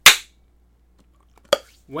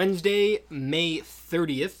Wednesday, May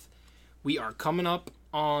 30th. We are coming up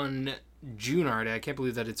on June already. I can't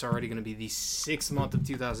believe that it's already going to be the 6th month of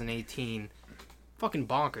 2018. Fucking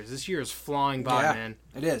bonkers. This year is flying by, man.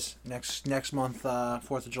 It is. Next month,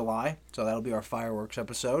 4th of July. So that'll be our fireworks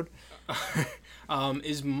episode.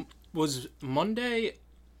 Was Monday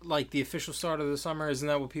like the official start of the summer? Isn't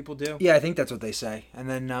that what people do? Yeah, I think that's what they say. And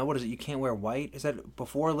then, what is it? You can't wear white? Is that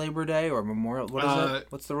before Labor Day or Memorial? What is it?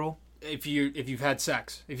 What's the rule? If you've had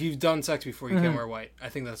sex. If you've done sex before, you can't wear white. I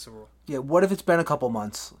think that's the rule. Yeah, what if it's been a couple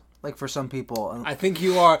months? Like for some people. I think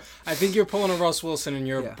you are. I think you're pulling a Russ Wilson and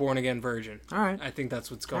you're a born-again virgin. All right. I think that's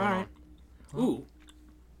what's going on. Ooh.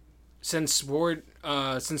 Since sport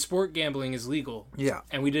gambling is legal. Yeah.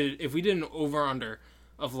 And if we did an over-under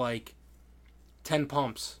of like 10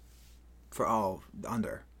 pumps.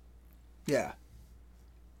 Under. Yeah.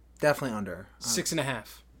 Definitely under. 6.5.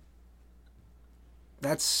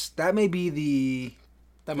 That may be the...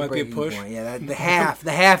 That might be a push. Point. Yeah, the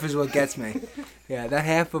half is what gets me. Yeah, that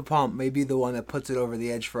half a pump may be the one that puts it over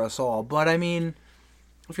the edge for us all. But I mean,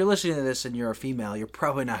 if you're listening to this and you're a female, you're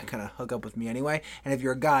probably not going to hook up with me anyway. And if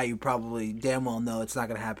you're a guy, you probably damn well know it's not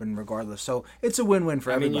going to happen regardless. So it's a win-win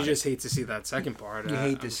for everybody. I mean, you just hate to see that second part. You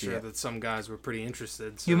hate to see it. I'm sure that some guys were pretty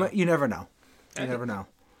interested. So. You never know. You never know.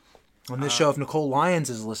 On this show, if Nicole Lyons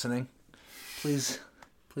is listening, please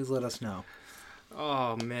let us know.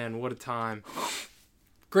 Oh, man, what a time.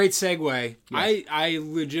 Great segue. Yes. I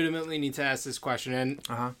legitimately need to ask this question,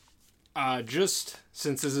 and just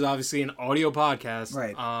since this is obviously an audio podcast,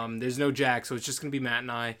 right? There's no Jack, so it's just gonna be Matt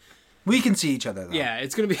and I. We can see each other, though. Yeah,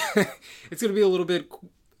 it's gonna be a little bit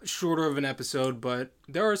shorter of an episode, but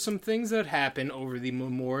there are some things that happen over the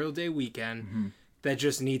Memorial Day weekend that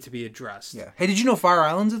just need to be addressed. Yeah. Hey, did you know Fire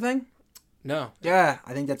Island's a thing? No. Yeah,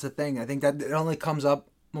 I think that's a thing. I think that it only comes up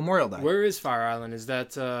Memorial Day. Where is Fire Island? Is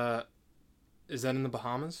that in the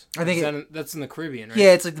Bahamas? I think that's in the Caribbean, right?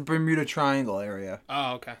 Yeah, it's like the Bermuda Triangle area.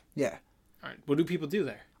 Oh, okay. Yeah. All right. What do people do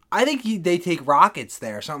there? I think they take rockets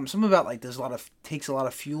there. Something about like takes a lot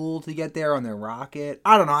of fuel to get there on their rocket.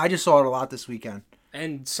 I don't know. I just saw it a lot this weekend.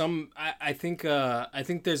 And I think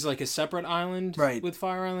there's like a separate island with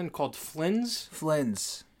Fire Island called Flynn's.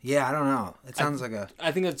 Flynn's. Yeah, I don't know. It sounds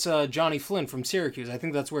I think it's Johnny Flynn from Syracuse. I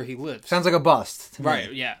think that's where he lives. Sounds like a bust to me.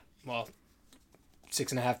 Right, yeah. Well,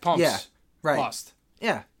 6.5 pumps. Yeah, right. Bust.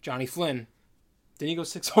 Yeah. Johnny Flynn. Didn't he go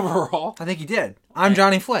 6 overall? I think he did. I'm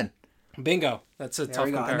Johnny Flynn. Bingo. That's a tough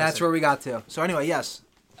comparison. And that's where we got to. So anyway, yes.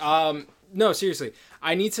 No, seriously.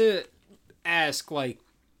 I need to ask, like,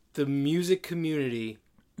 the music community,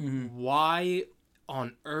 why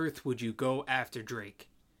on earth would you go after Drake?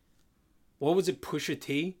 What was it, Pusha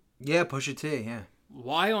T? Yeah, Pusha T, yeah.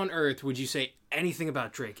 Why on earth would you say anything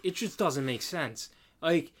about Drake? It just doesn't make sense.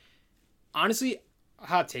 Like, honestly,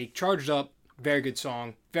 hot take, Charged Up, very good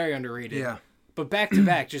song, very underrated. Yeah. But back to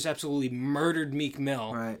back, just absolutely murdered Meek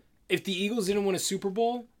Mill. Right. If the Eagles didn't win a Super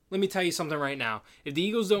Bowl, let me tell you something right now. If the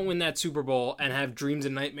Eagles don't win that Super Bowl and have Dreams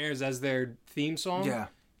and Nightmares as their theme song,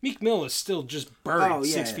 Meek Mill is still just buried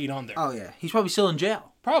 6 feet under. Oh, yeah. He's probably still in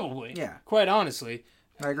jail. Probably. Yeah. Quite honestly.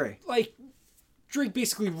 I agree. Like, Drake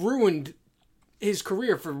basically ruined his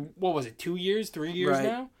career for, 2 years, 3 years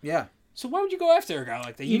now? Yeah. So why would you go after a guy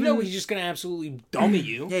like that? You know he's just going to absolutely dummy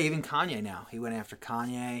you. Yeah, even Kanye now. He went after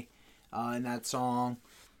Kanye in that song.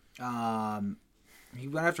 He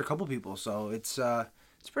went after a couple people, so it's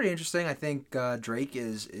pretty interesting. I think Drake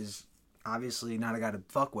is obviously not a guy to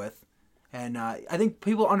fuck with. And I think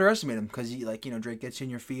people underestimate him because Drake gets you in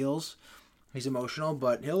your feels. He's emotional,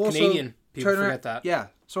 but he'll also... Canadian. People forget that. Yeah,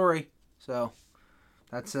 sorry. So,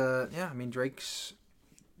 that's, I mean, Drake's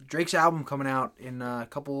album coming out in a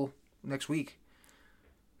couple... next week.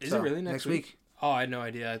 Is it really next week? Oh, I had no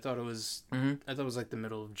idea. I thought it was like the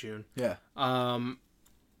middle of June. Yeah.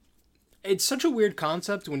 It's such a weird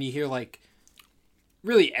concept when you hear like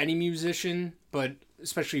really any musician, but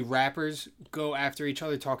especially rappers, go after each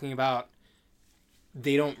other talking about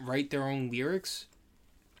they don't write their own lyrics.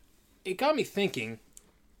 It got me thinking,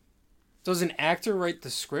 does an actor write the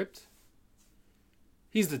script?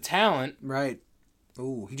 He's the talent. Right.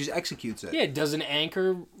 Ooh, he just executes it. Yeah, does an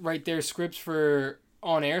anchor write their scripts for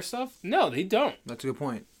on-air stuff? No, they don't. That's a good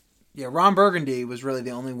point. Yeah, Ron Burgundy was really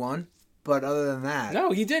the only one, but other than that...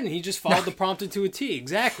 No, he didn't. He just followed the prompter to a T,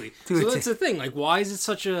 exactly. That's the thing. Like, why is that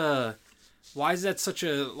such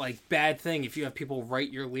a like bad thing if you have people write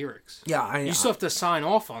your lyrics? Yeah, you still have to sign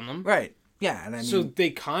off on them. Right. Yeah, and I mean... So they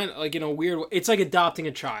kind of, like, in a weird way... It's like adopting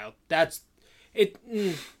a child. That's...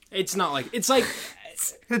 It's not like... It's like...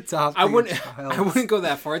 I wouldn't go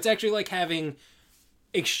that far. It's actually like having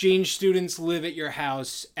exchange students live at your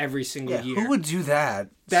house every single year. Who would do that?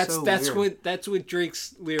 That's weird. that's what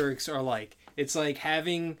Drake's lyrics are like. It's like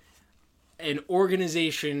having an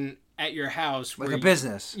organization at your house, like a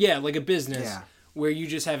business. Yeah, like a business. Yeah. Where you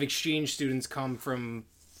just have exchange students come from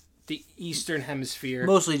the Eastern Hemisphere.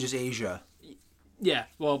 Mostly just Asia. Yeah,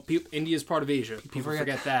 well, India's part of Asia. People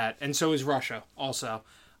forget that. And so is Russia, also.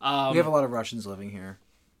 We have a lot of Russians living here.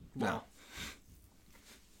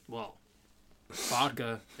 Well,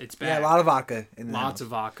 vodka, it's bad. Yeah, a lot of vodka in the Lots house. of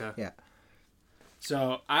vodka. Yeah.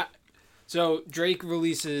 So Drake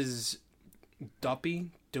releases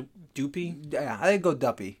Duppy? Doopy? Yeah, I think go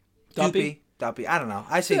Duppy. Duppy? Duppy. I don't know.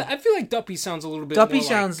 I say I feel like Duppy sounds a little bit Duppy more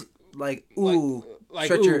sounds like ooh. like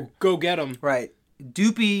stretch ooh, your- go get him. Right.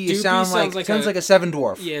 Doopy, Doopy sounds like a seven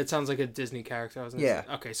dwarf. Yeah, it sounds like a Disney character. I was gonna Yeah.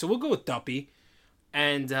 say. Okay, so we'll go with Duppy.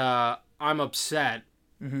 And I'm upset.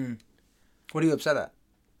 Mm-hmm. What are you upset at?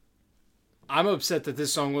 I'm upset that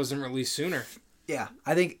this song wasn't released sooner. Yeah,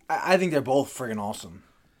 I think they're both friggin' awesome.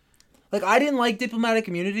 Like, I didn't like Diplomatic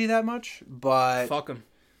Immunity that much, but Fuck him.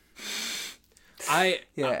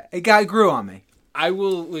 it grew on me. I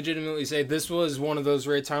will legitimately say this was one of those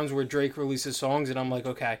rare times where Drake releases songs and I'm like,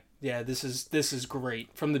 okay, yeah, this is great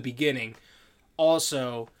from the beginning.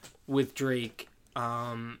 Also, with Drake,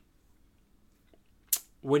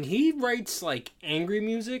 when he writes like angry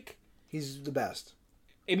music, He's the best.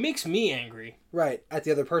 it makes me angry. Right, at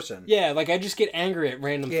the other person. Yeah, like I just get angry at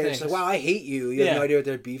random Yeah, things. it's like, wow, I hate you. You have Yeah. no idea what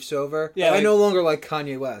their beef's over. Yeah, I like- no longer like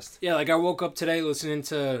Kanye West. Yeah, like I woke up today listening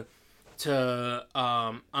to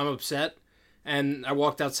I'm Upset, and I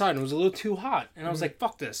walked outside and it was a little too hot, and I was like,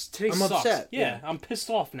 "Fuck this! Today I'm sucks." upset, Yeah, yeah. I'm pissed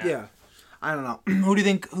off now. Yeah. I don't know. Who do you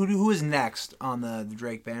think? Who is next on the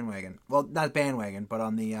Drake bandwagon? Well, not bandwagon, but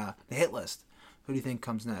on the hit list. Who do you think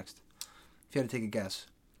comes next? If you had to take a guess.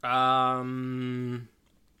 If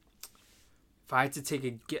I had to take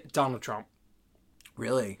a Donald Trump.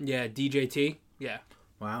 Really? Yeah, DJT. Yeah,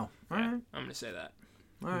 Wow. All yeah, right. I'm gonna say that.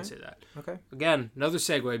 All I'm right. gonna say that. Okay. Again, another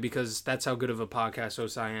segue because that's how good of a podcast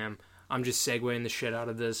host I am. I'm just segueing the shit out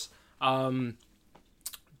of this.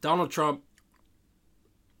 Donald Trump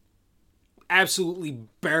absolutely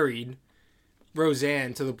buried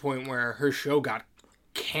Roseanne to the point where her show got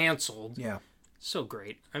canceled. Yeah. So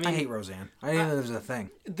great. I mean, I hate Roseanne. I didn't know there was a thing.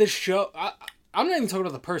 the show. I'm not even talking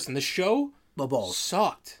about the person. The show The both.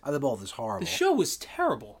 sucked. The both is horrible. The show was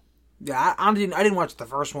terrible. Yeah, I didn't watch the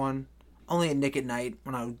first one. Only at Nick at Night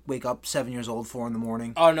when I would wake up 7 years old, 4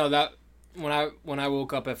 a.m. Oh no, that when I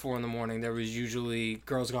woke up at 4 a.m, there was usually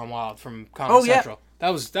Girls Gone Wild from Comedy Central. That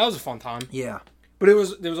was a fun time. Yeah. But there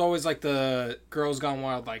was always like the Girls Gone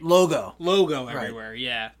Wild like Logo. everywhere.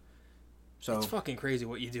 Yeah, So it's fucking crazy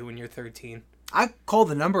what you do when you're 13. I called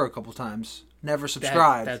the number a couple times. Never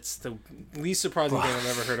subscribed. That's the least surprising thing I've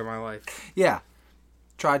ever heard in my life. Yeah.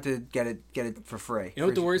 Tried to get it for free. You know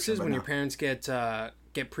what the worst is But when no. your parents get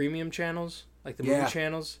premium channels, like the Yeah. movie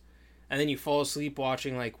channels, and then you fall asleep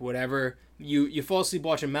watching like whatever you fall asleep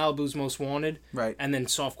watching Malibu's Most Wanted, Right. and then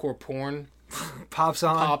softcore porn pops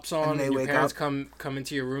on. pops on. And they And your wake parents up. come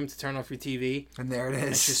into your room to turn off your TV. And there it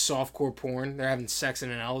It's is. just softcore porn. They're having sex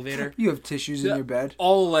in an elevator. You have tissues in your bed.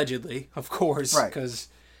 All allegedly, of course, Right. because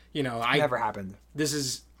Never happened. this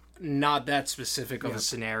is not that specific of a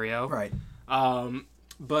scenario, Right.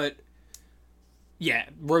 But yeah,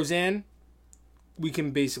 Roseanne, we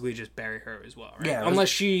can basically just bury her as well, right? Yeah, Unless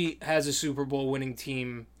she has a Super Bowl winning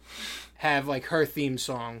team, have like her theme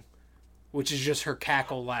song, which is just her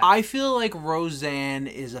cackle laugh. I feel like Roseanne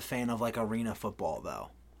is a fan of like arena football though.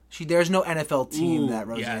 There's no NFL team Ooh, that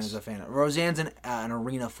Roseanne yes. is a fan of. Roseanne's an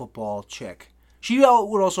arena football chick. She would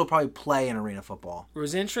also probably play in arena football.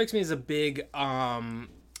 Roseanne strikes me as a big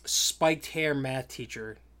spiked hair math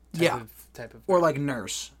teacher. Type of Or like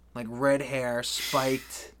nurse. Like red hair,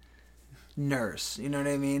 spiked nurse. You know what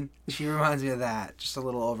I mean? She reminds me of that. Just a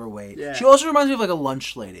little overweight. Yeah. She also reminds me of like a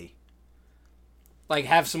lunch lady. like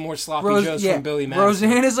have some more sloppy joes from Billy Madison.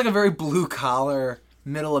 Roseanne is like a very blue collar,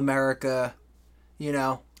 middle America,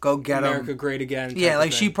 go get 'em. America Great Again. type Yeah, of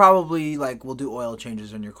like thing. she probably like will do oil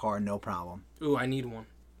changes on your car, no problem. Ooh, I need one.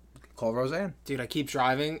 Call Roseanne. Dude, I keep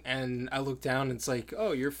driving and I look down and it's like,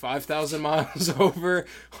 oh, you're 5,000 miles over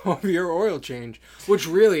your oil change. Which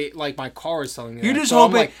really, like, my car is telling me You're that. just So I'm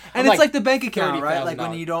hoping, and I'm it's like the bank account, right? Like $30,000.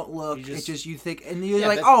 when you don't look, You it's just- just you think, and you're Yeah,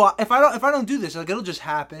 like, that's- oh, if I don't do this, like it'll just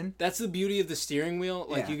happen. That's the beauty of the steering wheel.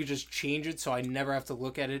 Like, Yeah. you could just change it so I never have to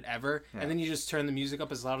look at it ever. Yeah. And then you just turn the music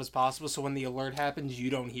up as loud as possible so when the alert happens, you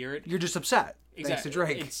don't hear it. You're just upset. Thanks to Exactly.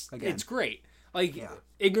 Drake. It's again. great. Like, Yeah.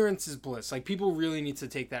 ignorance is bliss. Like, people really need to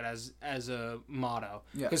take that as a motto.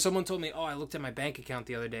 Yeah. Because someone told me, oh, I looked at my bank account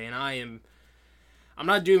the other day and I I'm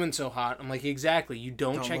not doing so hot. I'm like, exactly. You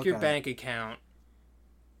don't check look your at bank account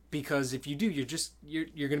because if you do,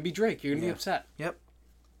 you're gonna be Drake. You're gonna be upset. Yep.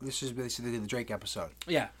 This is basically the Drake episode.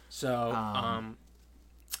 Yeah. So,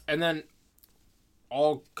 and then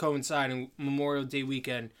all coinciding Memorial Day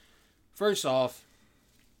weekend. First off,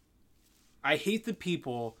 I hate the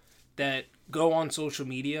people that go on social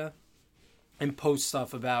media and post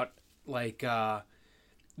stuff about like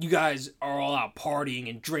you guys are all out partying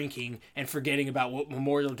and drinking and forgetting about what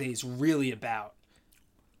Memorial Day is really about.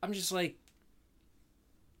 I'm just like,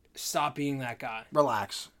 stop being that guy.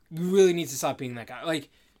 Relax. You really need to stop being that guy. Like,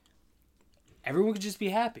 everyone could just be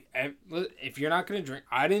happy. If you're not going to drink,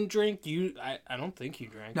 I didn't drink. I don't think you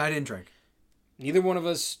drank. No, I didn't drink. Neither one of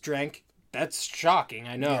us drank. That's shocking,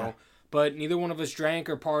 I know. Yeah. But neither one of us drank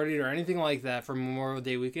or partied or anything like that for Memorial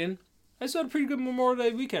Day weekend. I still had a pretty good Memorial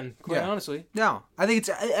Day weekend, quite honestly. No, I think it's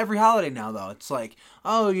every holiday now, though. It's like,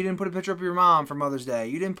 oh, you didn't put a picture up of your mom for Mother's Day.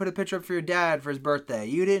 You didn't put a picture up for your dad for his birthday.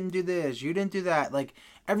 You didn't do this. You didn't do that. Like,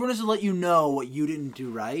 everyone has to let you know what you didn't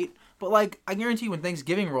do right. But, like, I guarantee when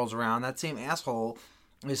Thanksgiving rolls around, that same asshole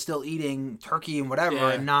is still eating turkey and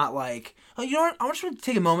whatever and not like, oh, you know what? I want you to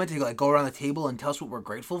take a moment to, like, go around the table and tell us what we're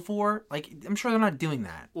grateful for. Like, I'm sure they're not doing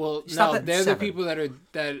that. Well, no, they're the people that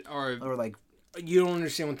are or, like, you don't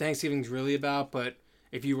understand what Thanksgiving's really about, but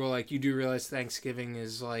if you were like, you do realize Thanksgiving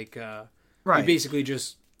is like, right. You basically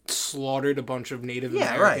just slaughtered a bunch of Native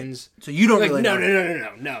Americans. Right. So you don't like, really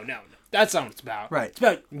No. That's not what it's about. Right. It's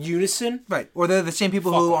about unison. Right. Or they're the same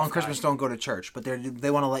people who on Christmas don't go to church, but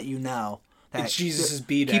they want to let you know that it's Jesus'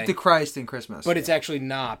 B-Day. Keep the Christ in Christmas. But it's actually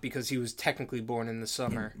not, because he was technically born in the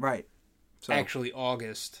summer. Right. So, actually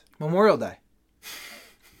August. Memorial Day.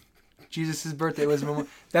 Jesus' birthday was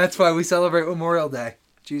that's why we celebrate Memorial Day.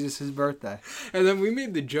 Jesus' birthday. And then we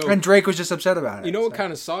made the joke. And Drake was just upset about it. You know what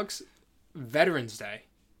kind of sucks? Veterans Day.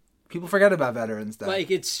 People forget about Veterans Day.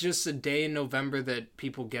 Like, it's just a day in November that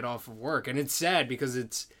people get off of work. And it's sad because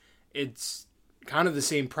it's kind of the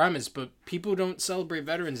same premise, but people don't celebrate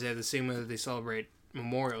Veterans Day the same way that they celebrate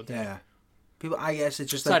Memorial Day. Yeah. People, I guess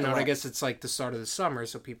it's just like... I guess it's like the start of the summer,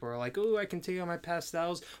 so people are like, oh, I can take out my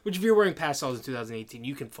pastels. Which, if you're wearing pastels in 2018,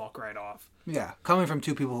 you can fuck right off. Yeah. Coming from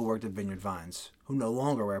two people who worked at Vineyard Vines, who no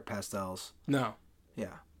longer wear pastels. No.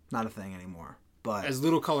 Yeah. Not a thing anymore. But as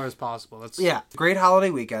little color as possible. That's great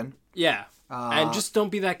holiday weekend. Yeah. And just don't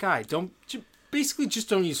be that guy. Basically, just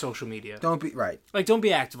don't use social media. Don't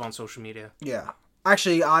be active on social media. Yeah.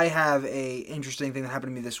 Actually, I have a interesting thing that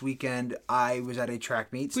happened to me this weekend. I was at a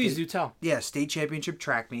track meet. Please do tell. Yeah, state championship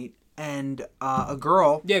track meet. And a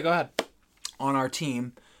girl... Yeah, go ahead. On our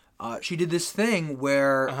team, she did this thing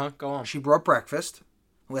where... go on. She brought breakfast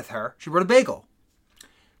with her. She brought a bagel.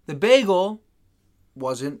 The bagel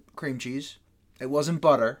wasn't cream cheese. It wasn't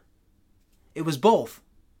butter. It was both.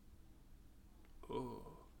 Ooh.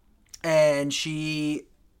 And she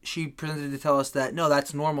presented to tell us that, no,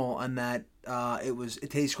 that's normal, and that it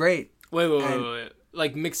tastes great. Wait.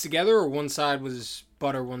 Like mixed together, or one side was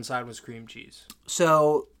butter, one side was cream cheese?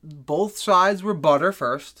 So both sides were butter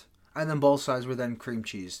first, and then both sides were then cream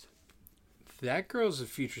cheesed. That girl's a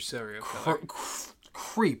future serial killer.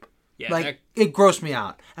 Creep. Yeah, like, it grossed me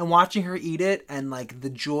out. And watching her eat it, and like the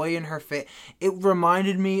joy in her face, it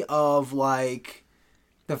reminded me of like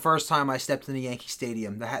the first time I stepped in the Yankee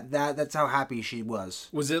Stadium. That's how happy she was.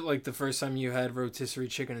 Was it like the first time you had rotisserie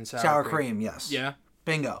chicken and sour cream? Yes. Yeah.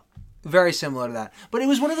 Bingo. Very similar to that. But it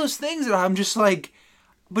was one of those things that I'm just like,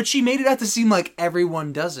 but she made it out to seem like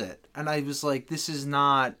everyone does it. And I was like, this is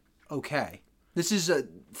not okay. This is a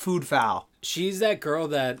food foul. She's that girl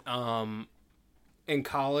that in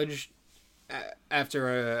college,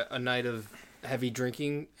 after a night of heavy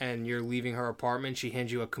drinking and you're leaving her apartment, she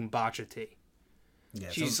hands you a kombucha tea. Yeah,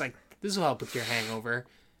 she's like, this will help with your hangover.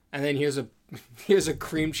 And then here's a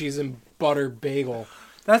cream cheese and butter bagel.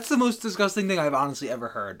 That's the most disgusting thing I've honestly ever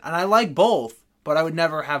heard. And I like both, but I would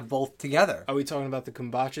never have both together. Are we talking about the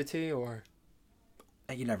kombucha tea, or?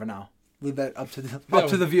 You never know. Leave that up to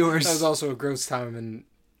the viewers. That was also a gross time in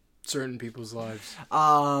certain people's lives.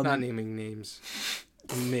 Not naming names.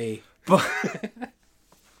 Me. But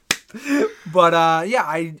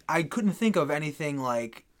yeah, I couldn't think of anything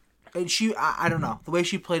like... And I don't know. The way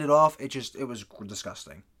she played it off, it was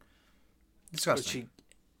disgusting. Disgusting.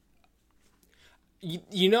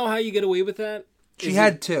 You know how you get away with that? She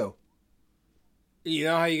had two. You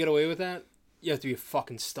know how you get away with that? You have to be a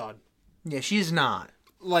fucking stud. Yeah, she's not.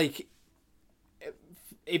 Like,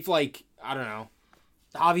 if like, I don't know,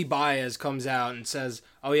 Javi Baez comes out and says,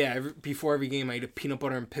 oh yeah, before every game I eat a peanut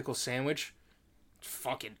butter and pickle sandwich,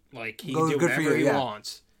 fuck it. Like, he can do whatever he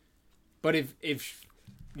wants. But if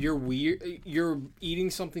you're weird, you're eating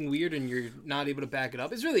something weird and you're not able to back it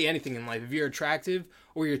up. It's really anything in life. If you're attractive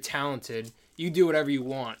or you're talented, you do whatever you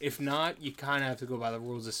want. If not, you kind of have to go by the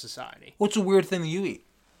rules of society. What's a weird thing that you eat?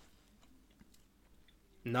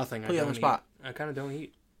 Nothing. Put you on the spot. I kind of don't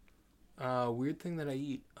eat. Weird thing that I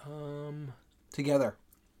eat. Together.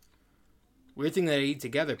 Weird thing that I eat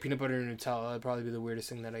together. Peanut butter and Nutella. That'd probably be the weirdest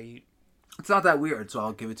thing that I eat. It's not that weird, so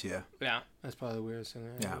I'll give it to you. Yeah, that's probably the weirdest thing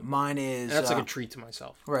that I eat. Mine is... And that's like a treat to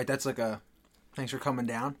myself. Right, that's like a... Thanks for coming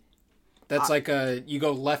down. That's like a... You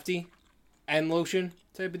go lefty and lotion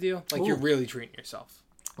type of deal. Like, you're really treating yourself.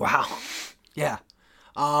 Wow. Yeah.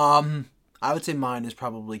 I would say mine is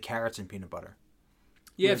probably carrots and peanut butter.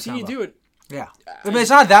 Yeah, Weird I've seen you do it. Yeah. I mean, it's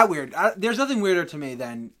not that weird. There's nothing weirder to me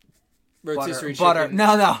than Rotisserie butter. chicken.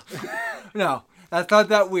 No. No. That's not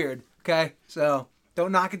that weird. Okay? So,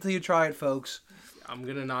 don't knock it till you try it, folks. I'm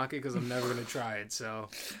going to knock it because I'm never going to try it. So,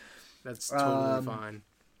 that's totally fine.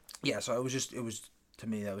 Yeah, so to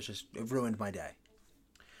me, it ruined my day.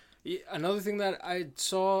 Yeah, another thing that I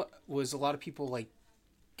saw was a lot of people, like,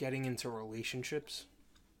 getting into relationships.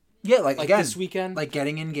 Yeah, like again, this weekend. Like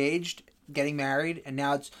getting engaged, getting married, and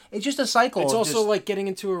now it's just a cycle. It's also like getting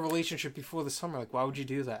into a relationship before the summer. Like, why would you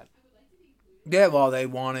do that? Yeah, well, they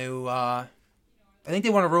want to... I think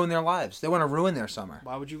they want to ruin their lives. They want to ruin their summer.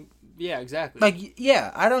 Why would you... Yeah, exactly. Like,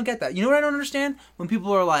 yeah, I don't get that. You know what I don't understand? When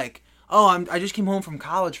people are like, oh, I just came home from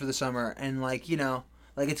college for the summer, and like, you know,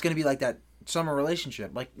 like it's going to be like that summer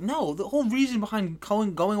relationship. Like, no, the whole reason behind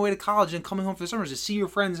going away to college and coming home for the summer is to see your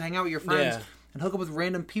friends, hang out with your friends, and hook up with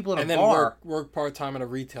random people at a bar. And then work part-time at a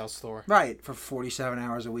retail store. Right, for 47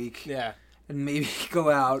 hours a week. Yeah. And maybe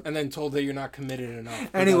go out. And then told that you're not committed enough.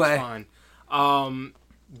 Anyway. That's fine.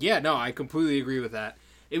 Yeah, no, I completely agree with that.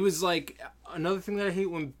 It was like another thing that I hate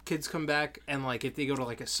when kids come back and like if they go to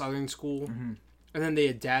like a southern school and then they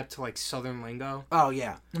adapt to like southern lingo. Oh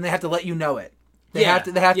yeah, and they have to let you know it. They have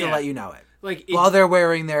to let you know it. Like while they're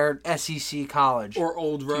wearing their SEC college or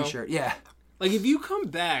Old Row t-shirt. Yeah. Like if you come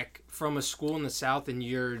back from a school in the South and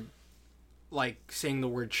you're like saying the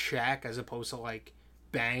word shack as opposed to like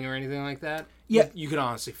bang or anything like that, yeah, you could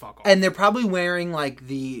honestly fuck off. And they're probably wearing like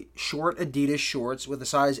the short Adidas shorts with a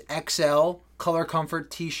size XL Color Comfort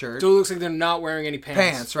t-shirt. So it looks like they're not wearing any pants.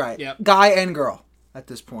 Pants, right. Yep. Guy and girl at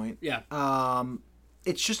this point. Yeah.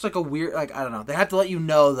 It's just like a weird, like, I don't know. They have to let you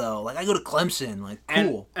know, though. Like, I go to Clemson. Like,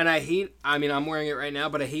 cool. And I hate, I mean, I'm wearing it right now,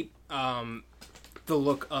 but I hate the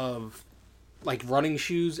look of, like, running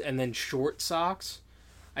shoes and then short socks.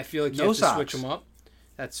 I feel like you have to switch them up.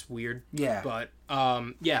 That's weird. Yeah. But,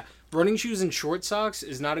 yeah, running shoes and short socks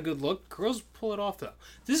is not a good look. Girls pull it off, though.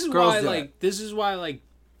 This is why,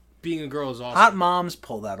 being a girl is awesome. Hot moms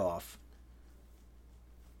pull that off.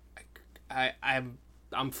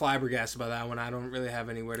 I'm flabbergasted by that one. I don't really have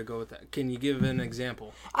anywhere to go with that. Can you give an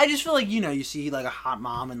example? I just feel like, you know, you see like a hot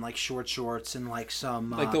mom in like short shorts and like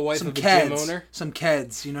some like the wife some of a kids, gym owner, some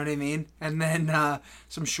kids, you know what I mean? And then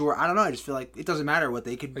some short. I don't know. I just feel like it doesn't matter what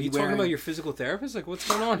they could be wearing. Are you talking about your physical therapist? Like, what's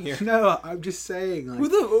going on here? No, I'm just saying. Like,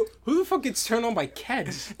 who the fuck gets turned on by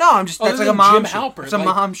kids? No, I'm just that's like a mom shoe. Halpert, it's a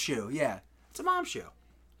mom shoe. Yeah, it's a mom shoe.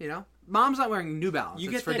 You know, mom's not wearing New Balance.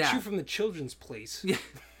 You get that shoe from the children's place. Yeah.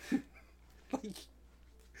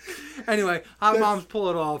 Anyway, hot moms pull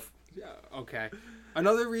it off. Yeah, okay.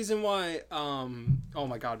 Another reason why, oh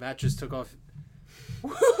my god, Matt just took off.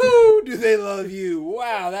 Woohoo! Do they love you?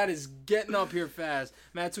 Wow, that is getting up here fast.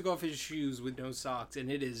 Matt took off his shoes with no socks,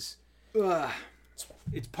 and it is,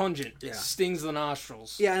 it's pungent. It stings the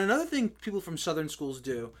nostrils. Yeah, and another thing people from southern schools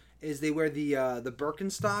do is they wear the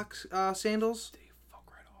Birkenstock sandals. They fuck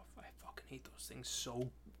right off. I fucking hate those things so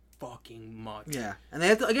fucking much. Yeah, and they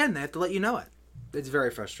have to let you know it. It's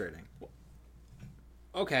very frustrating.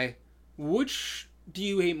 Okay. Which do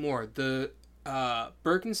you hate more? The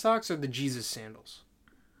Birkenstocks or the Jesus sandals?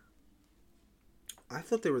 I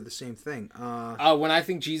thought they were the same thing. When I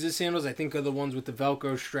think Jesus sandals, I think of the ones with the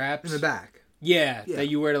Velcro straps. In the back. Yeah, that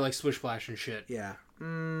you wear to like Splish Splash and shit. Yeah.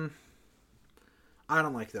 I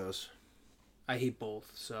don't like those. I hate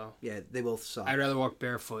both, so. Yeah, they both suck. I'd rather walk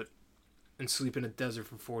barefoot and sleep in a desert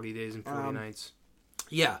for 40 days and 40 nights.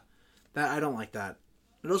 Yeah. That I don't like that.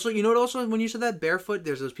 And also, you know what? Also, when you said that barefoot,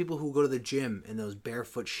 there's those people who go to the gym in those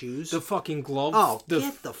barefoot shoes. The fucking gloves. Oh,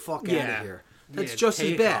 get the fuck out of here! That's just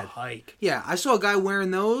as bad. Hike. Yeah, I saw a guy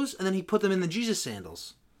wearing those, and then he put them in the Jesus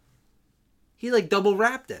sandals. He like double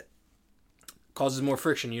wrapped it. Causes more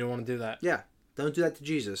friction. You don't want to do that. Yeah, don't do that to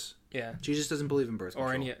Jesus. Yeah, Jesus doesn't believe in birth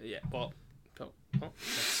control. Or any. Yeah, well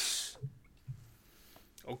that's...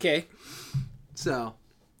 Okay. So,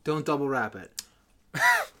 don't double wrap it.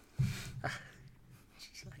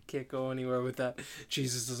 I can't go anywhere with that.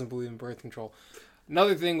 Jesus doesn't believe in birth control.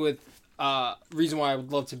 Another thing with reason why I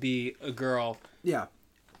would love to be a girl. Yeah.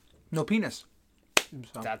 No penis.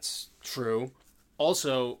 So. That's true.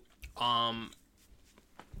 Also, a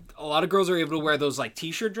lot of girls are able to wear those like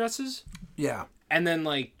t-shirt dresses. Yeah. And then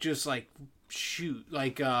like just like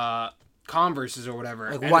Converses or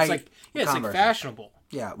whatever. Like and white it's like it's like fashionable.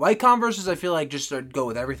 Yeah, white Converses I feel like just go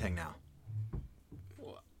with everything now.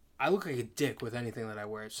 I look like a dick with anything that I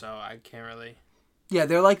wear, so I can't really. Yeah,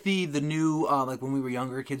 they're like the new like when we were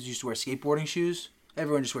younger, kids used to wear skateboarding shoes.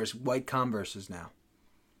 Everyone just wears white Converses now.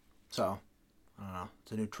 So, I don't know.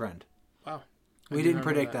 It's a new trend. Wow. We didn't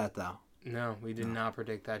predict that though. No, we did not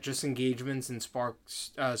predict that. Just engagements and spike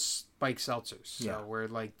seltzers. So we're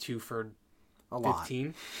like 2 for a 15.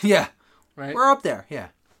 Lot. Yeah. Right? We're up there, yeah.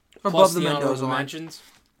 We're Plus above the Mendoza mentions.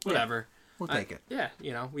 Whatever. We'll take it. Yeah,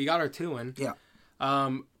 we got our 2 in. Yeah.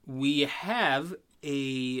 We have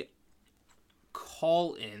a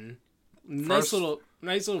call-in. Nice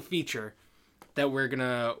little feature that we're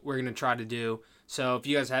gonna try to do. So if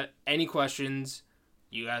you guys have any questions,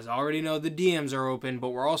 you guys already know the DMs are open, but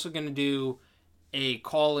we're also gonna do a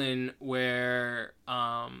call-in where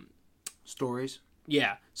stories.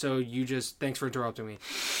 Yeah. So thanks for interrupting me.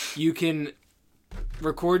 You can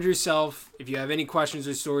record yourself if you have any questions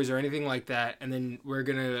or stories or anything like that, and then we're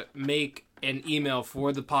gonna make an email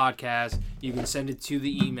for the podcast. You can send it to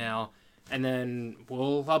the email, and then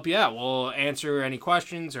we'll help you out. We'll answer any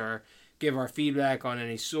questions or give our feedback on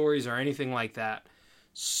any stories or anything like that.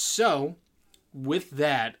 So, with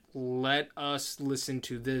that, let us listen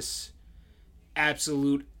to this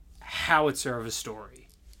absolute howitzer of a story.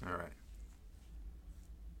 All right.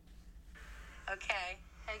 Okay.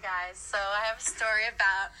 Hey guys, so I have a story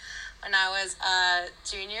about when I was a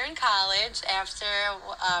junior in college after a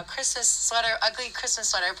ugly Christmas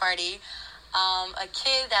sweater party. A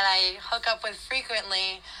kid that I hook up with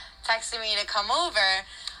frequently texted me to come over,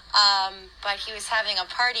 but he was having a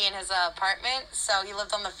party in his apartment, so he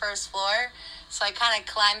lived on the first floor. So I kind of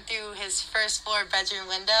climbed through his first floor bedroom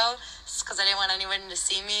window because I didn't want anyone to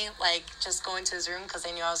see me, like, just go into his room because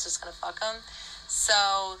they knew I was just going to fuck him.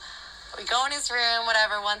 So we go in his room,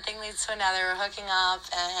 whatever, one thing leads to another, we're hooking up,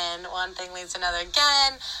 and one thing leads to another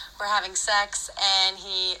again, we're having sex, and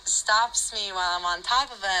he stops me while I'm on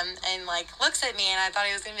top of him, and, like, looks at me, and I thought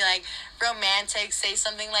he was going to be, like, romantic, say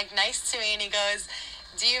something, like, nice to me, and he goes,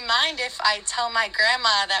 do you mind if I tell my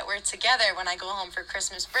grandma that we're together when I go home for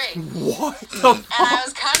Christmas break? What the fuck? And I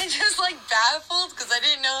was kind of just, like, baffled, because I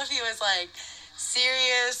didn't know if he was, like,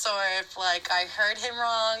 serious, or if, like, I heard him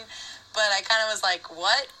wrong. But I kind of was like,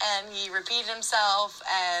 what? And he repeated himself,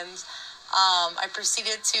 and I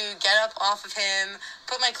proceeded to get up off of him,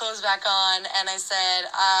 put my clothes back on, and I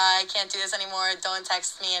said, I can't do this anymore. Don't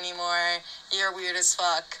text me anymore. You're weird as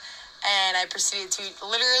fuck. And I proceeded to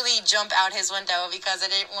literally jump out his window because I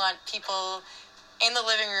didn't want people in the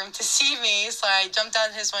living room to see me. So I jumped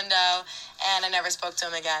out his window, and I never spoke to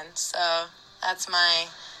him again. So that's my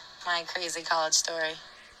crazy college story.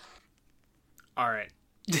 All right.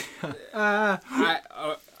 All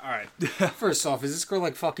right. First off, is this girl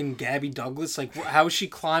like fucking Gabby Douglas? Like, how is she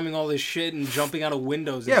climbing all this shit and jumping out of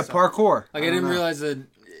windows? And stuff? Parkour. Like, I didn't realize that,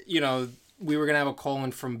 we were gonna have a call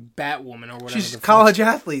in from Batwoman or whatever. She's a college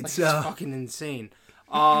athlete, like, so it's fucking insane.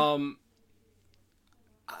 I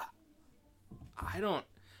don't.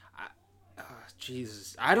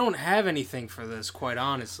 Jesus, I don't have anything for this, quite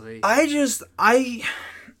honestly. I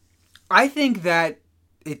think that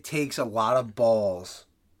it takes a lot of balls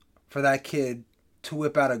for that kid to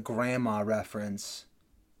whip out a grandma reference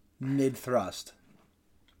mid-thrust.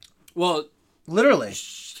 Well, literally.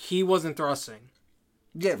 He wasn't thrusting.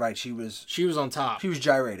 Yeah, right. She was on top. She was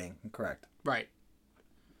gyrating. Correct. Right.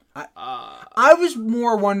 I was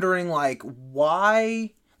more wondering, like,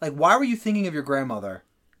 why were you thinking of your grandmother?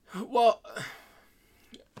 Well,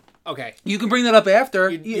 okay. You can bring that up after.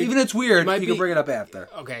 Even if it's weird, you can bring it up after.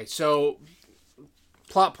 Okay, so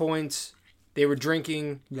plot points. They were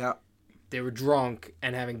drinking. Yeah. They were drunk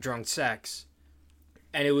and having drunk sex.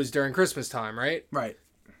 And it was during Christmas time, right? Right.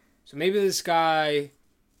 So maybe this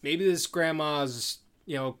grandma's,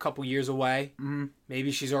 a couple years away. Mm-hmm.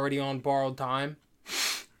 Maybe she's already on borrowed time.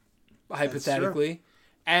 Hypothetically.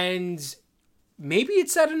 And maybe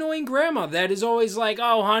it's that annoying grandma that is always like,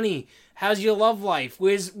 oh, honey, how's your love life?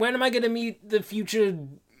 When am I going to meet the future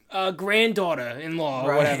granddaughter-in-law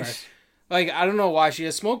or whatever? Like, I don't know why she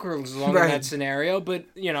has smokers along in that scenario, but,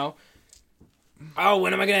 when am I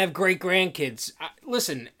going to have great-grandkids?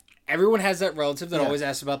 Listen, everyone has that relative that always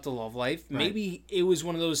asks about the love life. Right. Maybe it was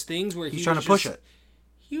one of those things where he's trying to push it.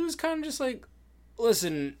 He was kind of just like,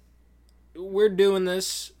 listen, we're doing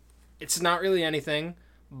this. It's not really anything,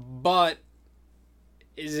 but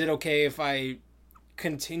is it okay if I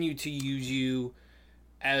continue to use you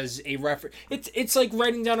as a reference? It's like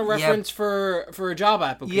writing down a reference for a job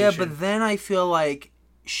application. Yeah, but then I feel like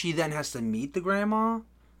she then has to meet the grandma.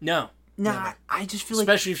 No. Nah, I just feel like...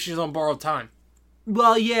 Especially if she's on borrowed time.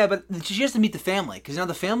 Well, yeah, but she has to meet the family, because now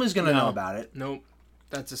the family's going to know about it. Nope.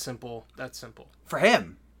 That's simple. For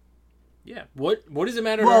him. Yeah. What does it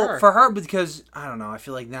matter to Well, her? for her, because, I don't know, I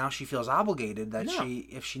feel like now she feels obligated that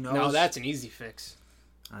if she knows... No, that's an easy fix.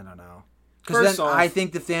 I don't know. Because First then off, I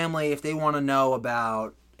think the family, if they want to know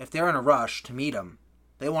about... If they're in a rush to meet him,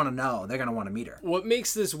 they want to know. They're going to want to meet her. what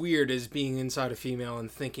makes this weird is being inside a female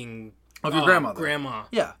and thinking... Of your grandmother. Grandma.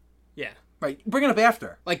 Yeah. Yeah. Right. Bring it up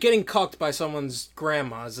after. Like getting cucked by someone's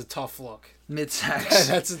grandma is a tough look. Mid-sex.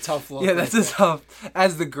 That's a tough look. Yeah, that's a tough...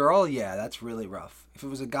 As the girl, yeah, that's really rough. If it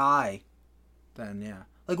was a guy, then yeah.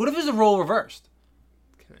 Like, what if it was a role reversed?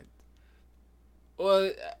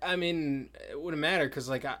 Well, I mean, it wouldn't matter because,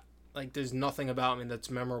 like, there's nothing about me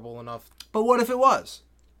that's memorable enough. But what if it was?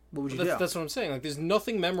 What would you do? That's what I'm saying. Like, there's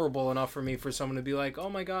nothing memorable enough for me for someone to be like, oh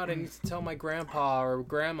my god, I need to tell my grandpa or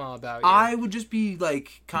grandma about you. I would just be,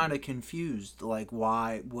 like, kind of confused. Like,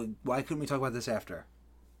 why couldn't we talk about this after?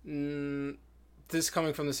 This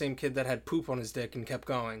coming from the same kid that had poop on his dick and kept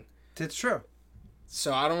going. It's true.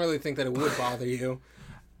 So I don't really think that it would bother you.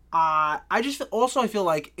 I feel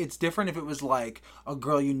like it's different if it was, like, a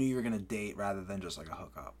girl you knew you were going to date rather than just, like, a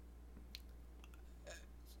hookup.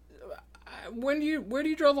 Where do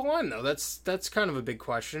you draw the line, though? That's kind of a big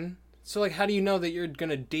question. So, like, how do you know that you're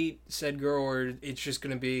gonna date said girl, or it's just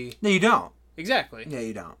gonna be... No, you don't. Exactly. Yeah,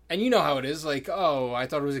 you don't. And you know how it is. Like, oh, I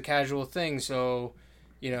thought it was a casual thing, so,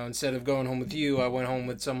 you know, instead of going home with you, I went home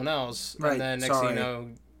with someone else. Right, And then next thing you know,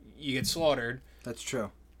 you get slaughtered. That's true.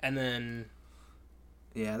 And then...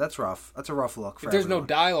 Yeah, that's rough. That's a rough look for If there's everyone. no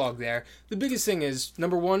dialogue there. The biggest thing is,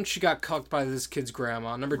 number one, she got cucked by this kid's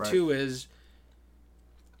grandma. Number two is...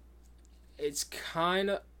 It's kind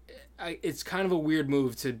of a weird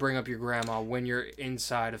move to bring up your grandma when you're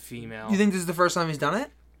inside a female. You think this is the first time he's done it?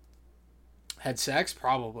 Had sex?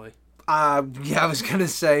 Probably. Yeah, I was gonna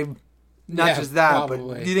say, not just that,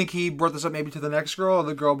 probably. but do you think he brought this up maybe to the next girl or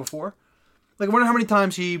the girl before? Like, I wonder how many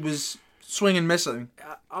times he was swinging missing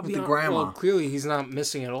with the grandma. Well, clearly he's not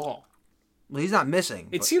missing at all. Well, he's not missing.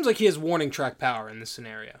 It seems like he has warning track power in this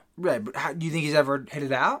scenario. Right, but do you think he's ever hit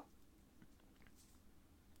it out?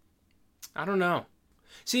 I don't know.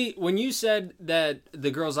 See, when you said that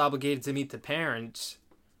the girl's obligated to meet the parents,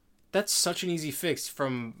 that's such an easy fix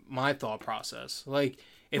from my thought process. Like,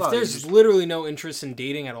 if there's literally no interest in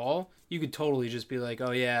dating at all, you could totally just be like,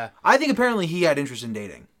 oh yeah. I think apparently he had interest in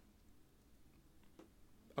dating.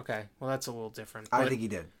 Okay, well that's a little different. I think he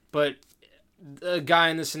did. But the guy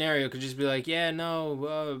in the scenario could just be like, yeah,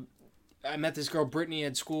 no, I met this girl Brittany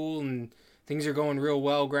at school and things are going real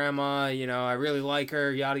well, Grandma. You know, I really like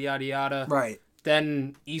her, yada, yada, yada. Right.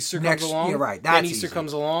 Then Easter comes along. Yeah, right. Then Easter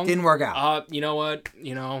comes along. Didn't work out. You know what?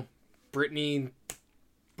 You know, Brittany's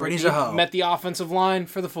a hoe. Met the offensive line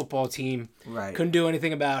for the football team. Right. Couldn't do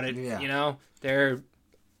anything about it. Yeah. You know, right.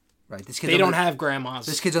 They don't have grandmas.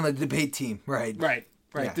 This kid's on the debate team. Right. Right.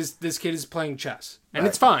 Yeah. This kid is playing chess. And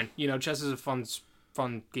it's fine. You know, chess is a fun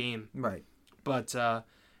game. Right. But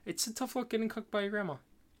it's a tough look getting cooked by your grandma.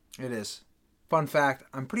 It is. Fun fact,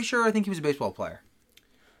 I'm pretty sure I think he was a baseball player.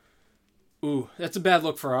 Ooh, that's a bad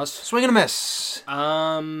look for us. Swing and a miss.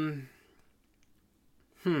 I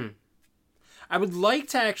would like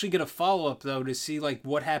to actually get a follow-up, though, to see, like,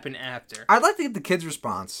 what happened after. I'd like to get the kid's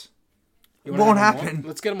response. It won't happen.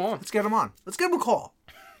 Let's get him on. Let's get him on. Let's get him a call.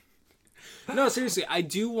 No, seriously, I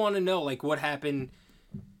do want to know, like, what happened.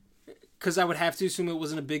 Because I would have to assume it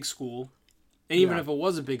wasn't a big school. And even if it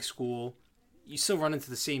was a big school, you still run into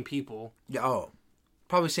the same people. Yeah,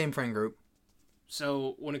 probably same friend group.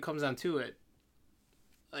 So when it comes down to it,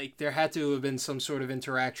 like, there had to have been some sort of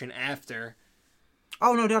interaction after.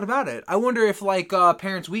 Oh, no doubt about it. I wonder if, like,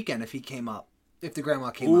 Parents' Weekend, if he came up. If the grandma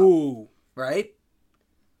came Ooh. up. Right?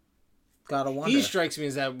 Gotta wonder. He strikes me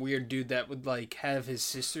as that weird dude that would, like, have his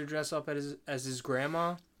sister dress up as his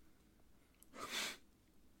grandma.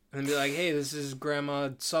 And be like, hey, this is Grandma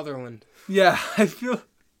Sutherland. Yeah, I feel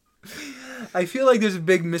like there's a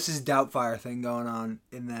big Mrs. Doubtfire thing going on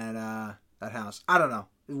in that house. I don't know.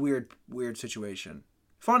 Weird situation.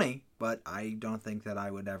 Funny, but I don't think that I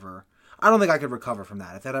don't think I could recover from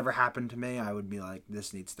that. If that ever happened to me, I would be like,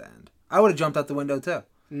 this needs to end. I would have jumped out the window too.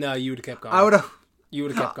 No, you would have kept going. You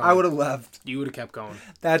would have kept going. I would have left. You would have kept going.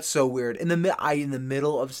 That's so weird. In the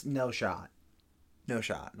middle of no shot.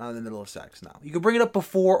 Not in the middle of sex. No. You can bring it up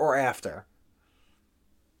before or after.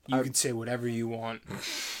 You could say whatever you want.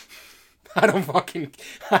 I don't fucking.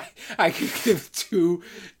 I could give two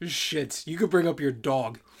shits. You could bring up your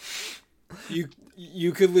dog.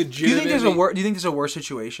 You could legitimately. Do you think there's a worse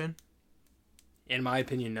situation? In my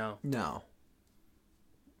opinion, no. No.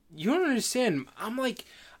 You don't understand. I'm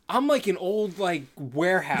like an old like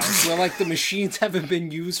warehouse where like the machines haven't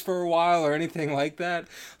been used for a while or anything like that.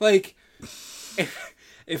 Like,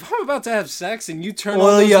 if I'm about to have sex and you turn on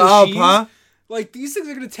those machines, huh? like these things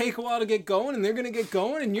are gonna take a while to get going, and they're gonna get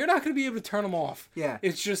going, and you're not gonna be able to turn them off. Yeah.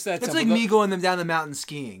 It's just that. It's like me going them down the mountain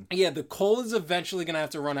skiing. Yeah, the coal is eventually gonna have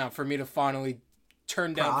to run out for me to finally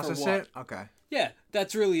turn down Process for what. it? Okay. Yeah,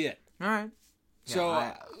 that's really it. All right.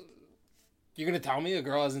 So, you're gonna tell me a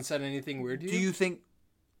girl hasn't said anything weird to you? Do you think...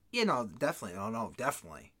 Yeah, no, definitely. No,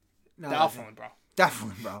 definitely. No, Definitely, bro.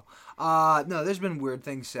 Definitely, bro. No, there's been weird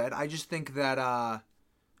things said. I just think that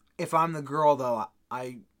if I'm the girl, though,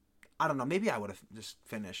 I don't know. Maybe I would have just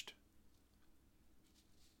finished.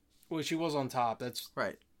 Well, she was on top. That's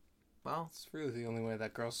Right. Well, it's really the only way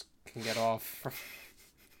that girls can get off. all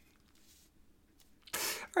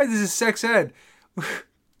right, this is sex ed.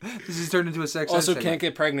 This has turned into a sex ed Also, segment. can't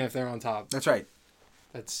get pregnant if they're on top. That's right.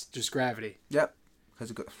 That's just gravity. Yep.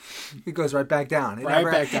 Because it goes right back down.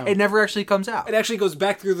 Back down. It never actually comes out. It actually goes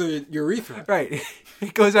back through the urethra. Right.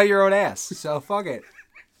 It goes out your own ass. So fuck it.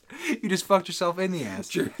 You just fucked yourself in the ass.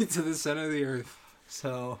 Journey to the center of the earth.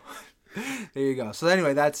 So there you go. So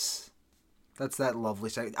anyway, that's that lovely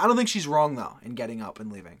sex. I don't think she's wrong though in getting up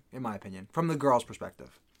and leaving, in my opinion, from the girl's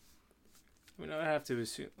perspective. I mean, I have to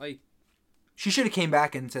assume, like, She should have came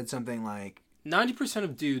back and said something like 90%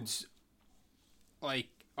 of dudes, like,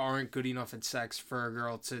 aren't good enough at sex for a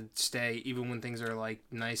girl to stay, even when things are, like,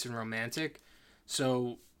 nice and romantic.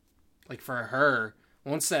 So, like, for her,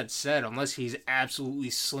 once that's said, unless he's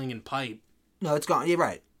absolutely slinging pipe. No, it's gone. You're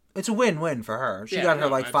right. It's a win-win for her. She got her,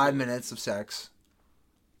 like, 5 minutes of sex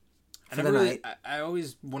for the night. I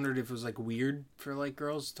always wondered if it was, like, weird for, like,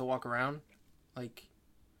 girls to walk around, like,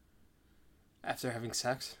 after having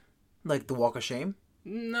sex. Like the walk of shame?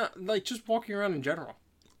 No, like, just walking around in general.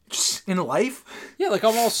 Just in life? Yeah, like,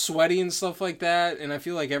 I'm all sweaty and stuff like that, and I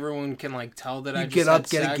feel like everyone can, like, tell that I just get up, had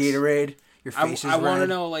get sex. a Gatorade, your face is red. I want to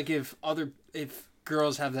know, like, if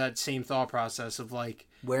girls have that same thought process of, like...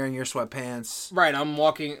 Wearing your sweatpants. Right, I'm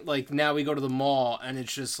walking, like, now we go to the mall, and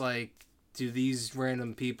it's just, like, do these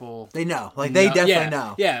random people... They know. Like, they definitely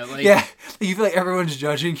know. Yeah, like... Yeah, you feel like everyone's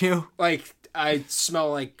judging you? Like, I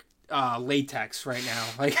smell like latex right now.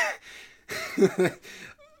 Like...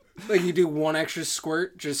 Like, you do one extra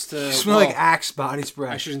squirt just to... You smell like Axe body spray.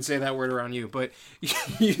 I shouldn't say that word around you, but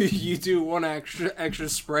you do one extra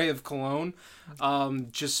spray of cologne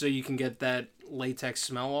just so you can get that latex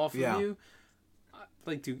smell off of you.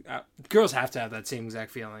 Like, girls have to have that same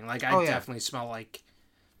exact feeling. Like, I definitely smell like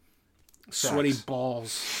sweaty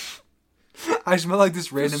balls. I smell like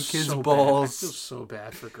this random kid's so balls. Bad. I feel so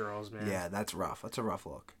bad for girls, man. Yeah, that's rough. That's a rough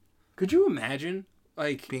look. Could you imagine,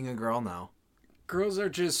 like... Being a girl now. Girls are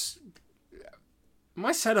just...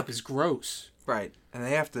 My setup is gross. Right. And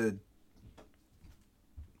they have to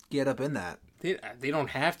get up in that. They don't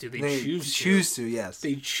have to. They choose to. Choose to, yes.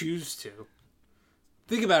 They choose to.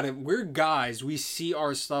 Think about it. We're guys. We see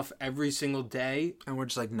our stuff every single day. And we're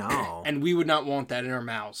just like, no. And we would not want that in our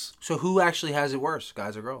mouths. So who actually has it worse,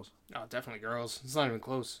 guys or girls? Oh, definitely girls. It's not even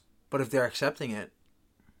close. But if they're accepting it,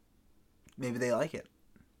 maybe they like it.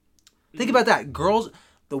 Think about that. Girls,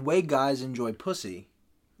 the way guys enjoy pussy,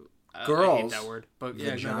 girls, I hate that word, but yeah,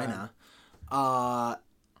 vagina,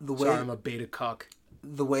 the way... Sorry, I'm a beta cuck.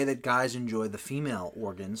 The way that guys enjoy the female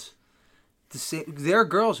organs, there are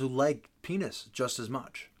girls who like penis just as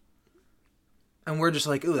much. And we're just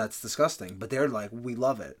like, ooh, that's disgusting. But they're like, we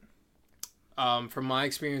love it. From my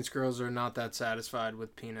experience, girls are not that satisfied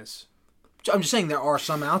with penis. I'm just saying there are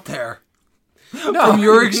some out there. No. From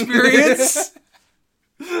your experience?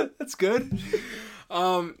 That's good.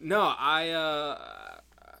 No,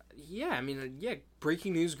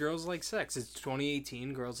 breaking news, girls like sex. It's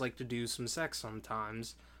 2018, girls like to do some sex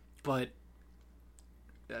sometimes, but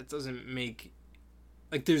that doesn't make,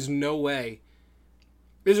 like, there's no way.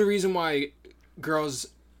 There's a reason why girls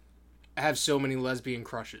have so many lesbian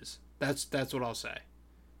crushes. That's what I'll say.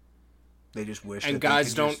 They just wish. And that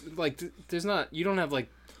guys don't, just... like, there's not, you don't have,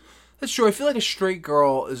 like... That's true. I feel like a straight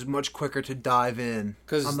girl is much quicker to dive in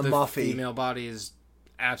on the muffy. Female body is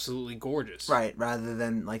absolutely gorgeous. Right, rather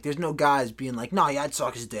than, like, there's no guys being like, nah, yeah, I'd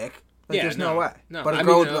suck his dick. Like, yeah, there's no way. No, but a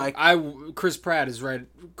girl would like... Chris Pratt is right.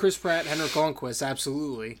 Chris Pratt, Henrik Lundqvist,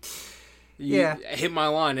 absolutely. Yeah. Hit my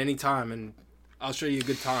line anytime, and I'll show you a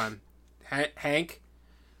good time. Hank,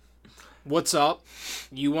 what's up?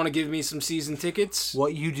 You want to give me some season tickets?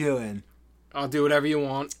 What you doing? I'll do whatever you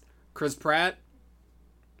want. Chris Pratt,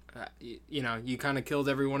 you kind of killed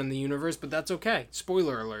everyone in the universe, but that's okay.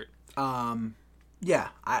 Spoiler alert. Yeah,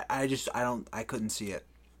 I couldn't see it.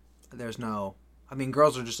 There's no... I mean,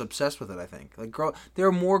 girls are just obsessed with it, I think. Like, there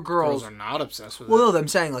are more girls... Girls are not obsessed with it. Well, no, I'm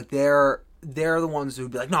saying, like, they're the ones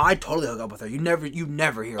who'd be like, no, I'd totally hook up with her. You never hear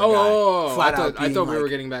a guy flat out I thought we like, were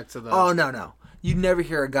getting back to the... Oh, no. You'd never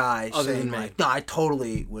hear a guy Other saying, than me. like, no, I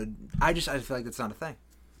totally would... I feel like that's not a thing.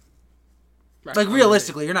 Right. Like,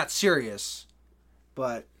 realistically, you're not serious.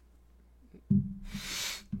 But...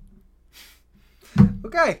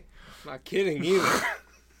 Okay. Not kidding either.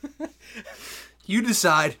 You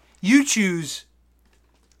decide. You choose.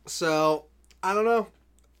 So, I don't know.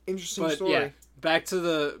 Interesting But story. yeah, back to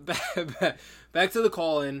the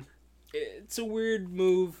call-in. It's a weird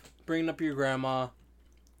move, bringing up your grandma.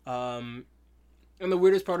 And the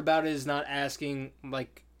weirdest part about it is not asking,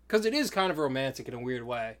 like... Because it is kind of romantic in a weird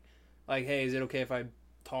way. Like, hey, is it okay if I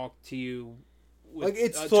talk to you... Like,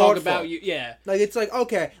 it's talk thoughtful. about you? Yeah. Like, it's like,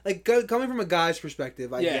 okay. Like, coming from a guy's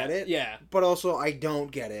perspective, I get it. Yeah. But also, I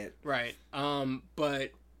don't get it. Right.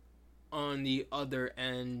 But on the other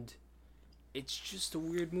end, it's just a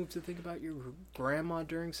weird move to think about your grandma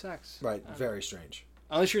during sex. Right. Very strange.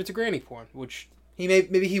 Unless you're into granny porn, which...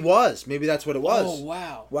 Maybe he was. Maybe that's what it was. Oh,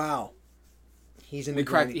 wow. Wow. He's into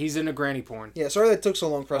granny. He's into granny porn. Yeah, sorry that took so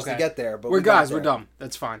long for us to get there. But we're we got guys. there. We're dumb.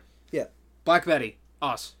 That's fine. Yeah. Black Betty.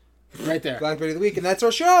 Us. Right there. Blackberry of the Week, and that's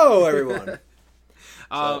our show, everyone.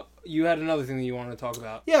 You had another thing that you wanted to talk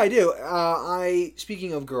about. Yeah, I do.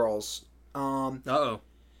 Speaking of girls, Uh-oh.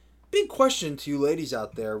 big question to you ladies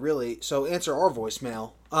out there, really. So answer our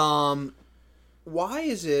voicemail. Why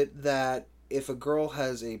is it that if a girl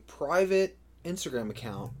has a private Instagram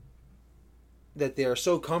account, that they are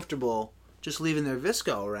so comfortable just leaving their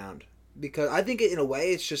Visco around? Because I think in a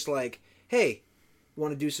way it's just like, hey, you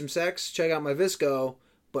want to do some sex? Check out my Visco.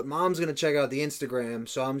 But mom's going to check out the Instagram,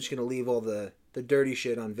 so I'm just going to leave all the dirty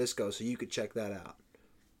shit on Visco so you could check that out.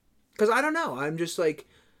 Because I don't know. I'm just like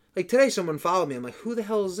today someone followed me. I'm like, who the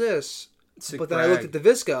hell is this? But then I looked at the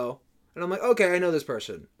Visco, and I'm like, okay, I know this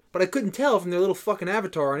person. But I couldn't tell from their little fucking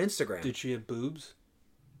avatar on Instagram. Did she have boobs?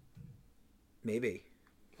 Maybe.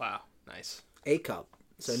 Wow. Nice. A cup.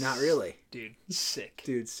 So not really. Dude, sick.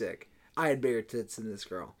 Dude, sick. I had bigger tits than this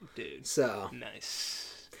girl. Dude. So.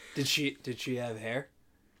 Nice. Did she have hair?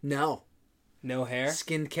 No. No hair?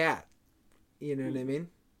 Skinned cat. You know what I mean?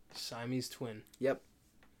 Siamese twin. Yep.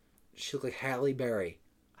 She looked like Halle Berry.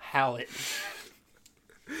 Hallett.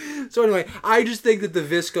 So anyway, I just think that the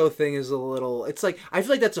Visco thing is a little... It's like... I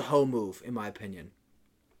feel like that's a hoe move, in my opinion.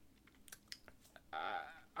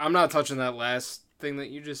 I'm not touching that last thing that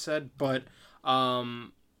you just said, but...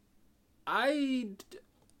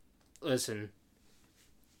 Listen...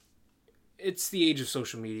 It's the age of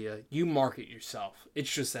social media. You market yourself.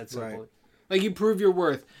 It's just that simple. Right. Like, you prove your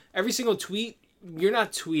worth. Every single tweet, you're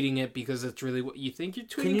not tweeting it because that's really what you think. You're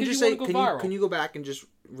tweeting because you want to go viral. Can you go back and just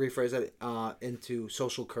rephrase that into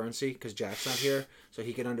social currency? Because Jack's not here, so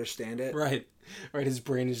he can understand it. Right. His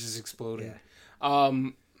brain is just exploding. Yeah.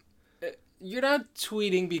 You're not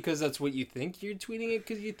tweeting because that's what you think. You're tweeting it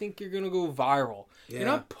because you think you're going to go viral. Yeah. You're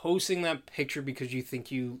not posting that picture because you think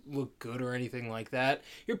you look good or anything like that.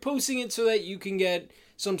 You're posting it so that you can get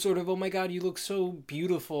some sort of, oh my God, you look so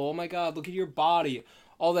beautiful. Oh my God, look at your body.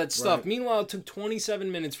 All that stuff. Right. Meanwhile, it took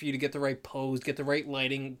 27 minutes for you to get the right pose, get the right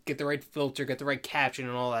lighting, get the right filter, get the right caption,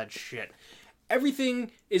 and all that shit. Everything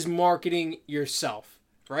is marketing yourself,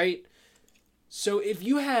 right? So if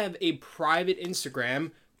you have a private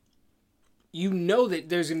Instagram... You know that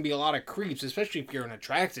there's going to be a lot of creeps, especially if you're an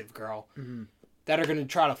attractive girl, that are going to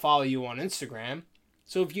try to follow you on Instagram.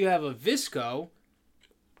 So if you have a Visco,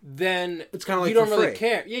 then it's kind of like you don't really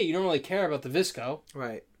care. Yeah, you don't really care about the Visco.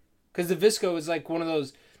 Right. Because the Visco is like one of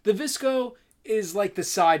those... The Visco is like the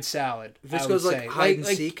side salad, Visco's like hide and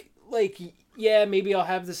seek? Like, yeah, maybe I'll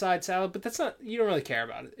have the side salad, but that's not... You don't really care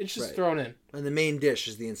about it. It's just thrown in. And the main dish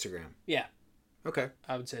is the Instagram. Yeah. Okay.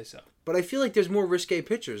 I would say so. But I feel like there's more risque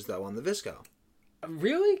pictures, though, on the Visco.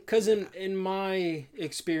 Really? Because in my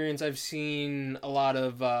experience, I've seen a lot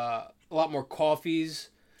more coffees,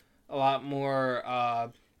 a lot more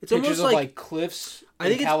it's pictures almost of like cliffs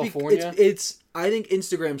in California. I think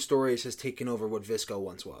Instagram Stories has taken over what Visco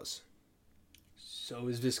once was. So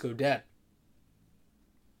is Visco dead?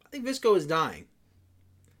 I think Visco is dying.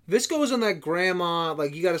 Visco is on that grandma,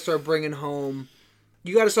 like, you got to start bringing home...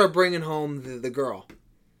 You got to start bringing home the girl.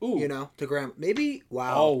 Ooh. You know, to grandma. Maybe,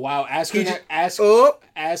 wow. Oh, wow. Ask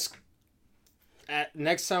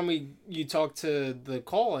next time you talk to the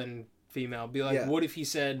call-in female, be like, what if he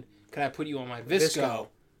said, can I put you on my Visco?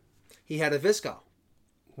 He had a Visco.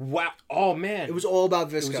 Wow. Oh, man. It was all about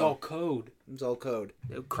Visco. It was all code. It was all code.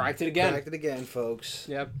 It cracked it again. Cracked it again, folks.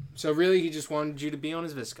 Yep. So really, he just wanted you to be on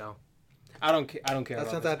his Visco. I don't care. That's about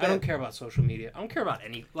not this. that bad. I don't care about social media. I don't care about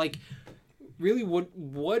any. Like, really,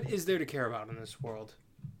 what is there to care about in this world?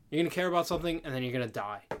 You're gonna care about something, and then you're gonna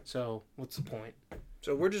die. So what's the point?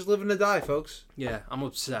 So we're just living to die, folks. Yeah, I'm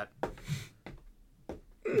upset.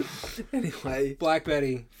 Anyway, Black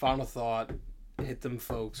Betty. Final thought. Hit them,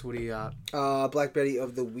 folks. What do you got? Black Betty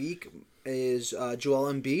of the week is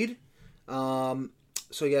Joel Embiid.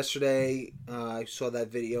 So yesterday, I saw that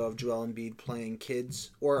video of Joel Embiid playing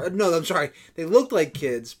kids. Or, no, I'm sorry. They looked like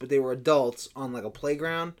kids, but they were adults on, like, a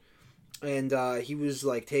playground. And he was,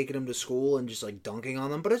 like, taking them to school and just, like, dunking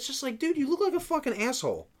on them. But it's just like, dude, you look like a fucking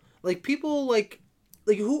asshole. Like, people, like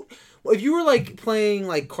who... If you were, like, playing,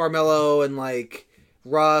 like, Carmelo and, like,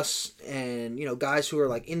 Russ and, you know, guys who are,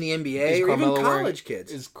 like, in the NBA or even college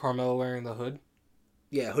kids. Is Carmelo wearing the hood?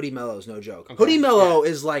 Yeah, Hoodie Mello's no joke. Okay. Hoodie Mello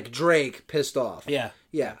is like Drake pissed off. Yeah.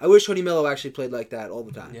 Yeah, I wish Hoodie Mello actually played like that all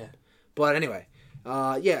the time. Yeah. But anyway,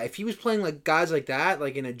 yeah, if he was playing like guys like that,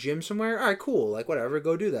 like in a gym somewhere, all right, cool, like whatever,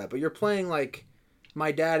 go do that. But you're playing like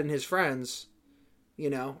my dad and his friends, you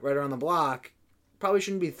know, right around the block, probably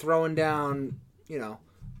shouldn't be throwing down, you know,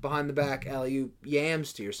 behind the back alley-oop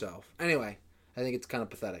yams to yourself. Anyway, I think it's kind of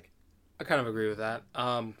pathetic. I kind of agree with that.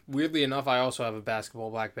 Weirdly enough, I also have a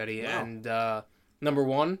basketball Black Betty, Wow. and number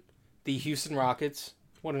one, the Houston Rockets.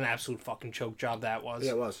 What an absolute fucking choke job that was.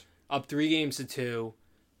 Yeah, it was. Up 3-2,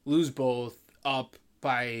 lose both, up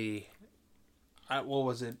by what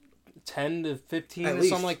was it, 10 to 15 At or least.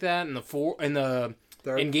 something like that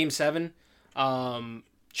in Game 7.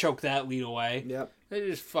 Choke that lead away. Yep. They're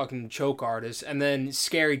just fucking choke artists. And then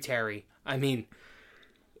Scary Terry. I mean,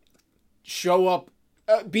 show up,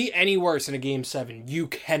 be any worse in a Game 7. You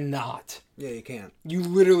cannot. Yeah, you can't. You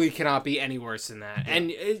literally cannot be any worse than that. Yeah.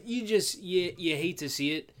 And you hate to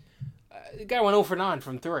see it. The guy went 0 for 9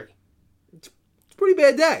 from 3. It's a pretty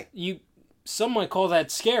bad day. Some might call that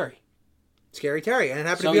scary. Scary Terry, and it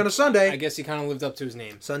happened to be on a Sunday. I guess he kind of lived up to his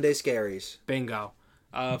name. Sunday Scaries. Bingo.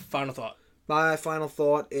 Final thought. My final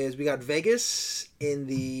thought is we got Vegas in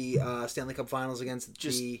the Stanley Cup Finals against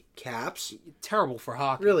the Caps. Terrible for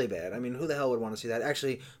hockey. Really bad. I mean, who the hell would want to see that?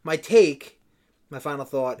 Actually, my final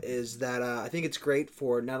thought is that I think it's great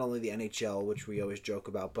for not only the NHL, which we always joke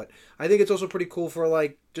about, but I think it's also pretty cool for,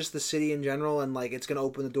 like, just the city in general, and, like, it's going to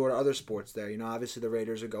open the door to other sports there. You know, obviously the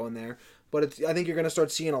Raiders are going there, but I think you're going to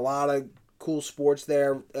start seeing a lot of cool sports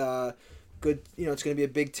there. Good, you know, it's going to be a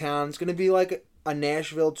big town. It's going to be like a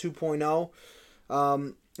Nashville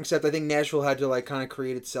 2.0, except I think Nashville had to, like, kind of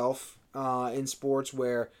create itself in sports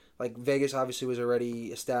where, like, Vegas obviously was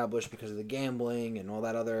already established because of the gambling and all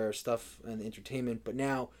that other stuff and the entertainment, but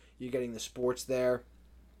now you're getting the sports there.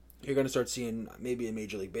 You're going to start seeing maybe a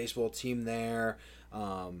Major League Baseball team there,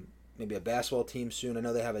 maybe a basketball team soon. I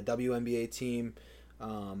know they have a WNBA team.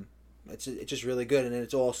 It's just really good, and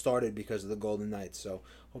it's all started because of the Golden Knights, so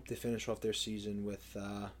hope they finish off their season with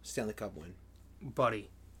Stanley Cup win. Buddy,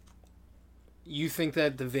 you think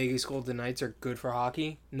that the Vegas Golden Knights are good for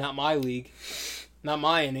hockey? Not my league. Not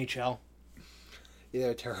my NHL. Yeah,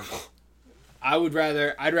 they're terrible. I'd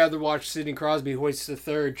rather watch Sidney Crosby hoist the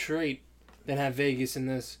third straight than have Vegas in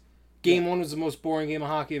this. Game 1 was the most boring game of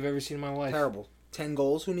hockey I've ever seen in my life. Terrible. 10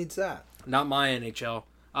 goals, who needs that? Not my NHL.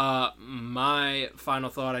 My final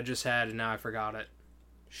thought I just had, and now I forgot it.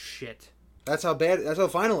 Shit. That's how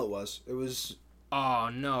final it was. It was... Oh,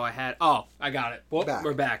 no, I got it. Well, Back.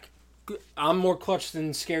 We're back. I'm more clutch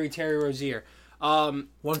than Scary Terry Rozier. 1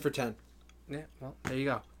 for 10. Yeah, well, there you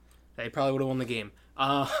go. They probably would have won the game.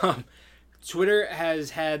 Twitter has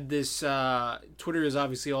had this... Twitter is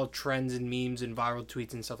obviously all trends and memes and viral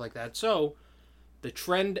tweets and stuff like that. So, the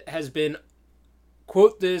trend has been,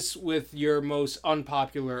 quote this with your most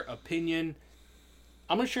unpopular opinion.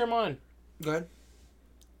 I'm going to share mine. Go ahead.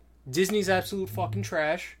 Disney's absolute fucking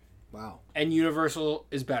trash. Wow. And Universal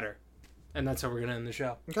is better. And that's how we're going to end the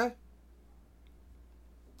show. Okay.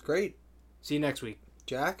 Great. See you next week.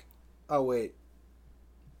 Jack? Oh, wait.